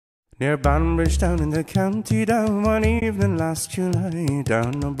Near Banbridge down in the county down, one evening last July.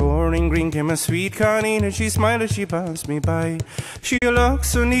 Down a boring green came a sweet Colleen, and she smiled as she passed me by. She looked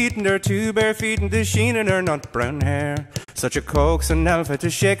so neat in her two bare feet and the sheen in her nut brown hair. Such a coaxing elf, I had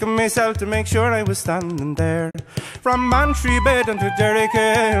to shake myself to make sure I was standing there. From Mantry Bay down to Derrick,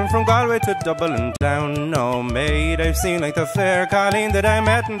 from Galway to Dublin town. No maid I've seen like the fair Colleen that I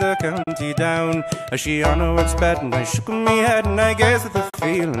met in the county down. As she onwards sped and I shook me head and I gazed at the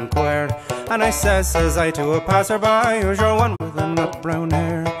feeling queer. And I says I to a passerby, "Who's your one with the nut brown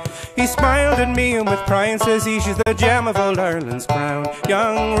hair?" He smiled at me and with pride says he, "She's the gem of old Ireland's crown.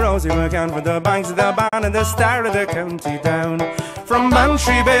 Young Rosie McCann from the banks of the Ban and the star of the county down. From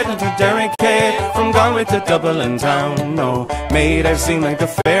Bantry Bay to Derrick, from Galway to Dublin town. No maid I've seen like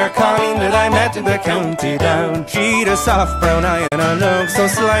the fair Colleen that I met in the county down. She'd a soft brown eye and a look so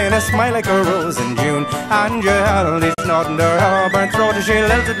sly and a smile like a rose in June. And you held each knot in her auburn throat as she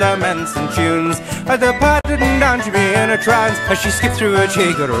lilted laments and tunes. At the padded and down she'd be in a trance as she skipped through a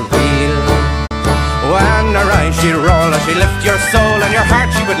jig or a wheel. When her eyes she'd roll as she lift your soul and your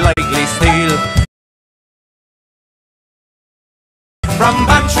heart she would lightly steal. From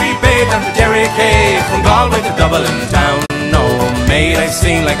Bantry Bay down to Derrick, from Galway to Dublin town. No maid I've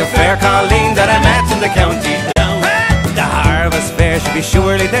seen like a fair Colleen that I met in the county down. The harvest fair should be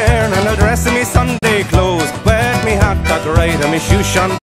surely there, and I'll dress in me Sunday clothes, wet me hat cock right and me shoes shone